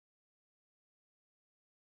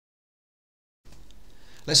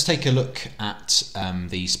Let's take a look at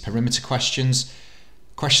these perimeter questions.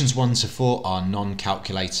 Questions 1 to 4 are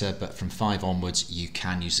non-calculator, but from 5 onwards you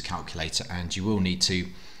can use a calculator, and you will need to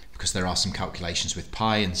because there are some calculations with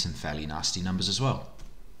pi and some fairly nasty numbers as well.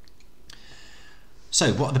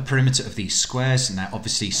 So what are the perimeter of these squares? Now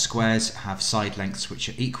obviously squares have side lengths which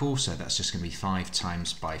are equal, so that's just going to be 5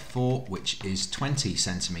 times by 4, which is 20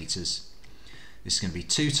 centimeters. This is going to be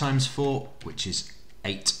 2 times 4, which is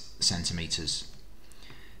 8 centimeters.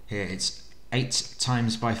 Here it's 8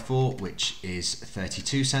 times by 4, which is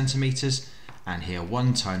 32 centimeters, and here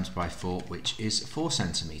 1 times by 4, which is 4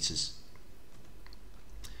 centimeters.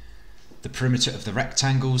 The perimeter of the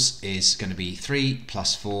rectangles is going to be 3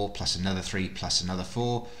 plus 4 plus another 3 plus another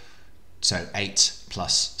 4, so 8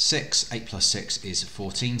 plus 6. 8 plus 6 is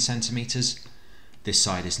 14 centimeters. This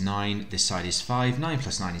side is 9, this side is 5. 9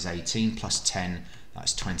 plus 9 is 18, plus 10,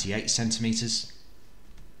 that's 28 centimeters.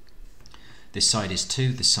 This side is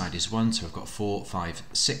 2, this side is 1, so I've got 4, 5,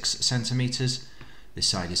 6 centimeters. This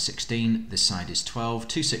side is 16, this side is 12.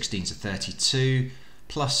 2 16s are 32,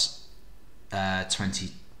 plus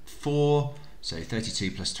 24, so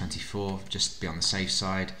 32 plus 24, just to be on the safe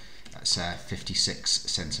side, that's 56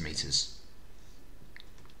 centimeters.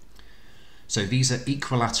 So these are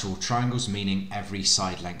equilateral triangles, meaning every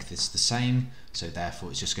side length is the same, so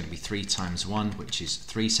therefore it's just going to be 3 times 1, which is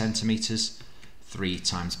 3 centimeters. 3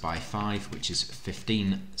 times by 5, which is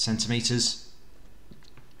 15 centimeters.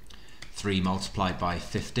 3 multiplied by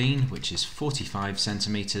 15, which is 45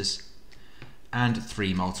 centimeters. And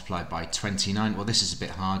 3 multiplied by 29, well this is a bit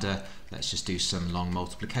harder, let's just do some long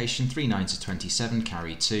multiplication. 3 9s are 27,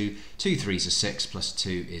 carry 2, 2 3s are 6, plus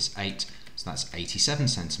 2 is 8, so that's 87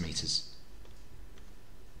 centimeters.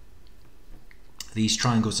 These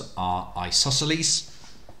triangles are isosceles,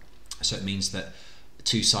 so it means that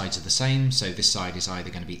two sides are the same, so this side is either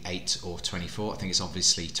going to be 8 or 24. I think it's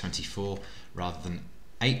obviously 24 rather than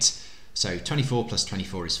 8. So 24 plus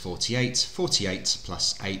 24 is 48. 48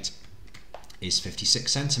 plus 8 is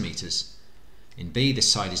 56 centimeters. In B,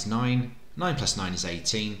 this side is 9. 9 plus 9 is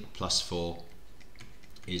 18, plus 4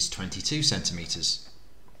 is 22 centimeters.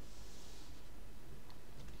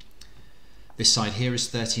 This side here is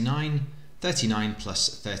 39. 39 plus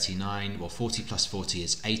 39, well 40 plus 40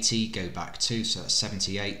 is 80, go back 2, so that's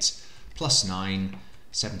 78, plus 9,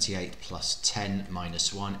 78 plus 10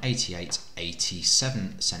 minus 1, 88,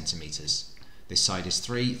 87 centimeters. This side is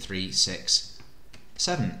 3, 3, 6,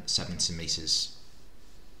 7 centimeters.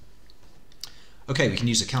 Okay, we can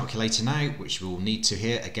use a calculator now, which we'll need to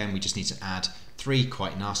here. Again, we just need to add 3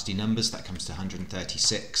 quite nasty numbers, that comes to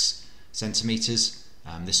 136 centimeters.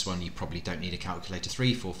 This one you probably don't need a calculator.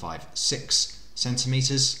 3, 4, 5, 6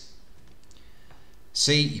 centimeters.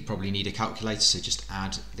 C, you probably need a calculator, so just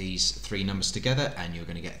add these 3 numbers together and you're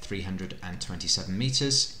going to get 327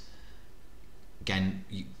 meters. Again,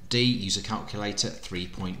 D, use a calculator,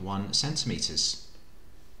 3.1 centimeters.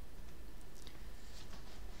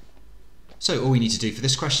 So all we need to do for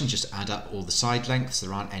this question is just add up all the side lengths,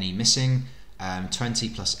 there aren't any missing. 20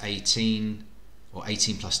 plus 18, or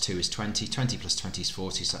 18 plus 2 is 20, 20 plus 20 is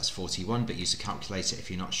 40, so that's 41, but use a calculator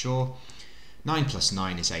if you're not sure. 9 plus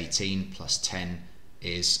 9 is 18, plus 10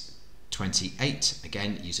 is 28,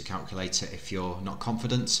 again use a calculator if you're not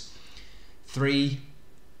confident. 3,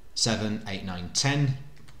 7, 8, 9, 10,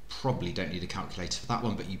 probably don't need a calculator for that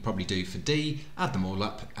one, but you probably do for D. Add them all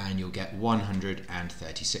up and you'll get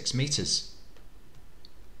 136 meters.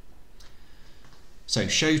 So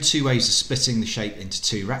show 2 ways of splitting the shape into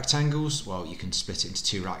 2 rectangles. Well, you can split it into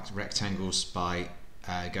 2 rectangles by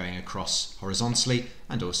going across horizontally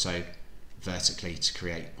and also vertically to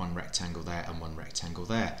create one rectangle there and one rectangle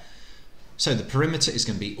there. So the perimeter is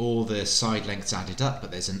going to be all the side lengths added up, but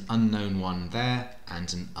there's an unknown one there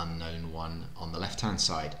and an unknown one on the left hand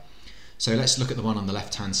side. So let's look at the one on the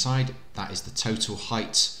left hand side. That is the total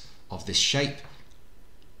height of this shape.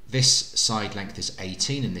 This side length is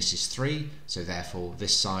 18 and this is 3, so therefore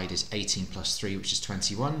this side is 18 plus 3, which is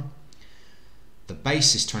 21. The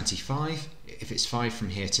base is 25. If it's 5 from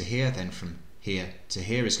here to here, then from here to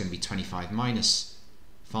here is going to be 25 minus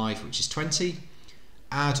 5, which is 20.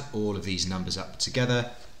 Add all of these numbers up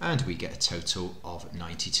together and we get a total of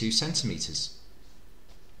 92 centimeters.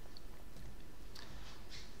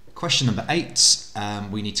 Question number 8,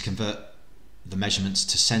 we need to convert the measurements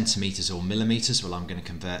to centimeters or millimeters. Well, I'm going to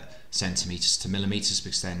convert centimeters to millimeters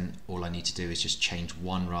because then all I need to do is just change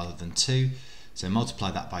 1 rather than 2. So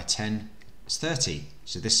multiply that by 10, it's 30.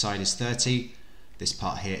 So this side is 30, this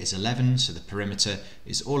part here is 11, so the perimeter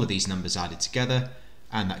is all of these numbers added together,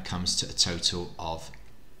 and that comes to a total of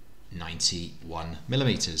 91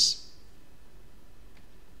 millimeters.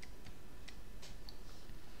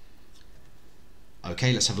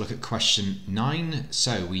 Okay, let's have a look at question 9.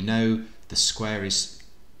 So we know the square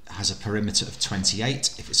has a perimeter of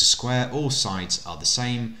 28. If it's a square, all sides are the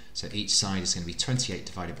same. So each side is going to be 28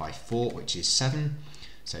 divided by 4, which is 7.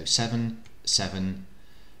 So 7, 7.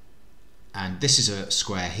 And this is a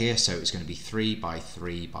square here, so it's going to be 3 by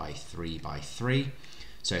 3 by 3 by 3.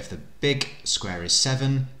 So if the big square is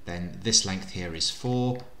 7, then this length here is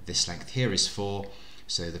 4, this length here is 4.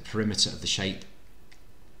 So the perimeter of the shape,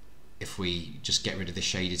 if we just get rid of the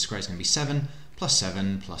shaded square, is going to be 7 plus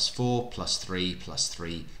 4 plus 3 plus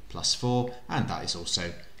 3 plus 4, and that is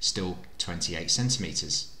also still 28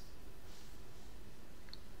 centimetres.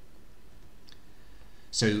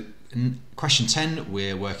 So in question 10,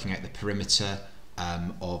 we're working out the perimeter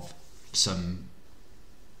of some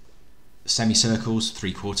semicircles,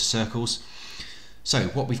 3/4 circles. So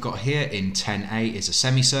what we've got here in 10A is a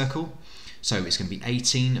semicircle. So it's going to be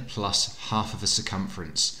 18 plus half of a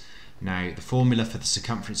circumference. Now the formula for the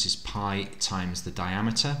circumference is pi times the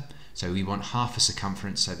diameter. So we want half a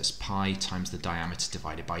circumference, so that's pi times the diameter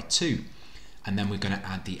divided by 2. And then we're going to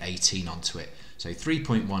add the 18 onto it. So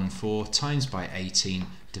 3.14 times by 18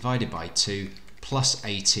 divided by 2 plus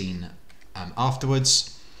 18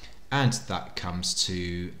 afterwards. And that comes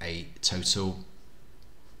to a total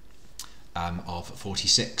of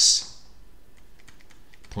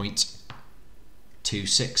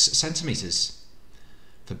 46.26 centimetres.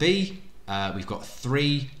 For B, we've got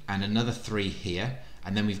 3 and another 3 here,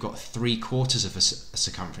 and then we've got 3/4 of a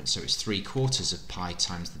circumference, so it's 3/4 of pi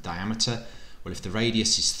times the diameter. Well, if the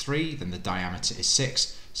radius is 3, then the diameter is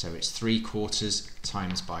 6, so it's 3/4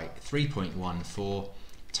 times by 3.14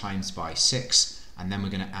 times by 6, and then we're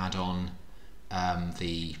going to add on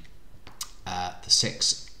the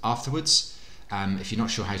 6 afterwards. If you're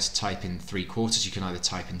not sure how to type in 3/4, you can either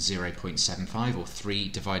type in 0.75 or 3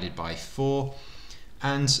 divided by 4,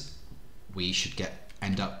 and we should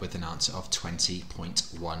end up with an answer of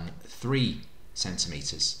 20.13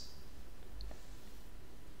 centimetres.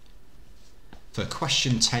 For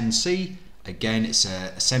question 10C, again it's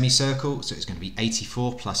a semicircle, so it's going to be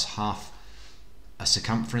 84 plus half a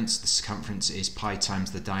circumference. The circumference is pi times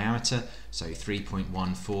the diameter, so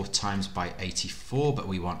 3.14 times by 84, but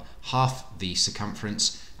we want half the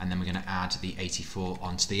circumference, and then we're going to add the 84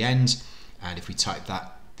 onto the end, and if we type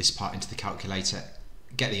this part into the calculator,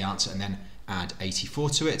 get the answer and then add 84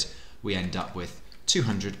 to it, we end up with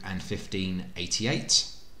 215.88.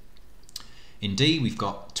 In D, we've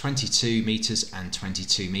got 22 metres and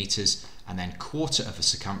 22 metres, and then quarter of a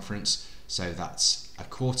circumference, so that's a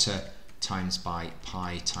quarter times by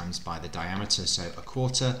pi times by the diameter, so a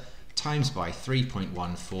quarter times by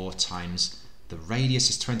 3.14 times the radius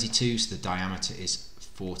is 22, so the diameter is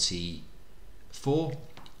 44,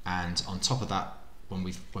 and on top of that, when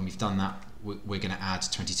we've done that, we're going to add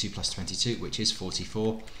 22 plus 22, which is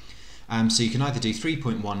 44. So you can either do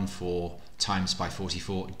 3.14 times by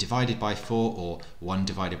 44 divided by 4, or 1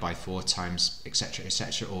 divided by 4 times etc,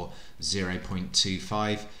 etc, or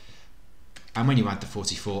 0.25. And when you add the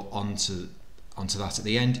 44 onto that at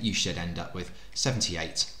the end, you should end up with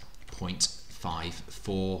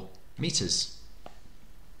 78.54 metres.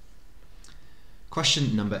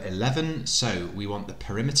 Question number 11. So we want the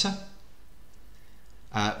perimeter.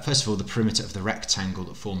 First of all, the perimeter of the rectangle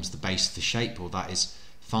that forms the base of the shape, well, that is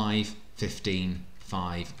 5, 15,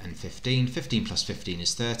 5 and 15. 15 plus 15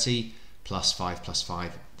 is 30, plus 5 plus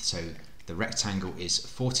 5, so the rectangle is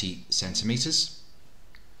 40 centimetres.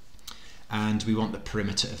 And we want the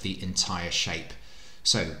perimeter of the entire shape.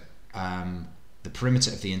 So the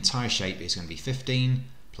perimeter of the entire shape is going to be 15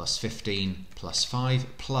 plus 15 plus 5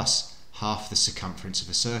 plus half the circumference of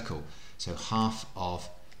a circle. So half of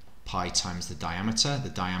pi times the diameter. The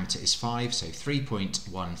diameter is 5, so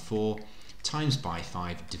 3.14 times by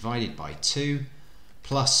 5 divided by 2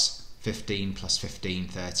 plus 15 plus 15,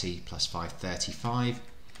 30 plus 5, 35,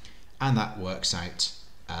 and that works out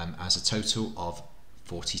as a total of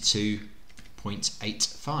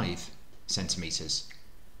 42.85 centimetres.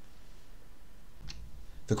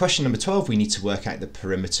 For question number 12, we need to work out the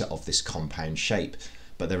perimeter of this compound shape,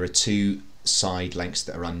 but there are 2 side lengths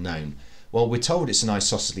that are unknown. Well, we're told it's an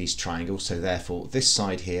isosceles triangle, so therefore this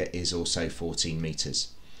side here is also 14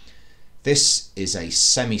 metres. This is a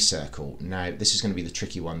semicircle. Now, this is going to be the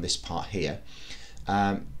tricky one, this part here.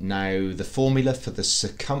 Now, the formula for the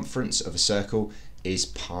circumference of a circle is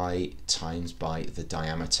pi times by the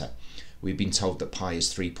diameter. We've been told that pi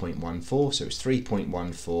is 3.14, so it's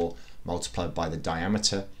 3.14 multiplied by the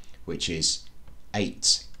diameter, which is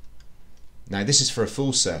 8. Now, this is for a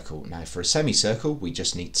full circle. Now, for a semicircle, we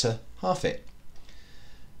just need to half it.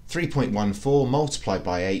 3.14 multiplied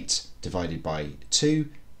by 8 divided by 2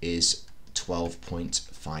 is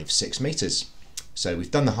 12.56 metres. So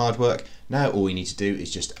we've done the hard work. Now all we need to do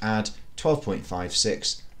is just add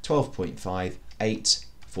 12.56, 12.5, 8,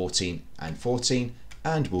 14 and 14,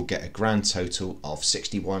 and we'll get a grand total of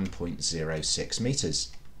 61.06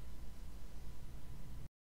 metres.